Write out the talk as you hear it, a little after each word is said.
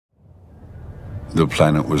The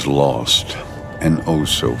planet was lost and oh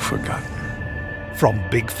so forgotten. From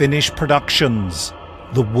Big Finish Productions,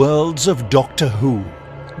 the worlds of Doctor Who,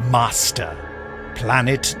 Master,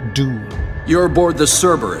 Planet Doom. You're aboard the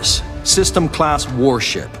Cerberus, system-class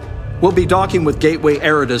warship. We'll be docking with Gateway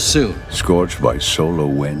Erida soon. Scorched by solar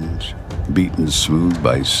winds, beaten smooth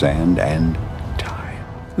by sand and time.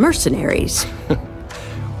 Mercenaries.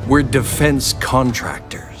 We're defense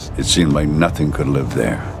contractors. It seemed like nothing could live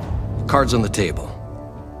there. Cards on the table.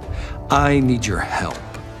 I need your help,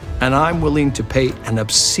 and I'm willing to pay an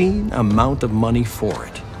obscene amount of money for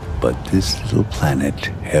it. But this little planet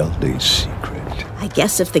held a secret. I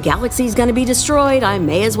guess if the galaxy's gonna be destroyed, I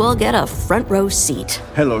may as well get a front row seat.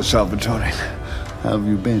 Hello, Salvatori. How have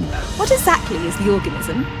you been? What exactly is the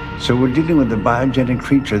organism? So we're dealing with a biogenic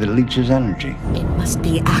creature that leaches energy. It must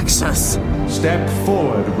be Axos. Step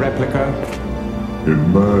forward, replica.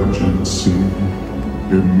 Emergency.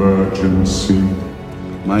 Emergency.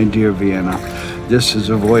 My dear Vienna, this is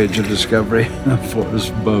a voyage of discovery for us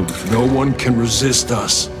both. No one can resist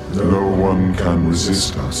us. No one can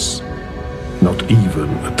resist us. Not even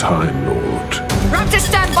a Time Lord. Raptor,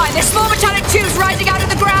 stand by! There's small metallic tubes rising out of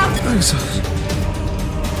the ground!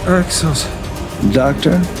 Axos.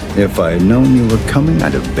 Doctor, if I had known you were coming,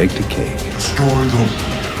 I'd have baked a cake. Destroy them.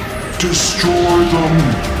 Destroy them.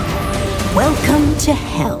 Welcome to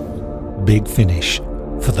hell. Big Finish,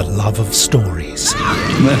 for the love of stories.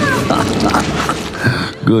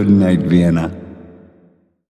 Good night, Vienna.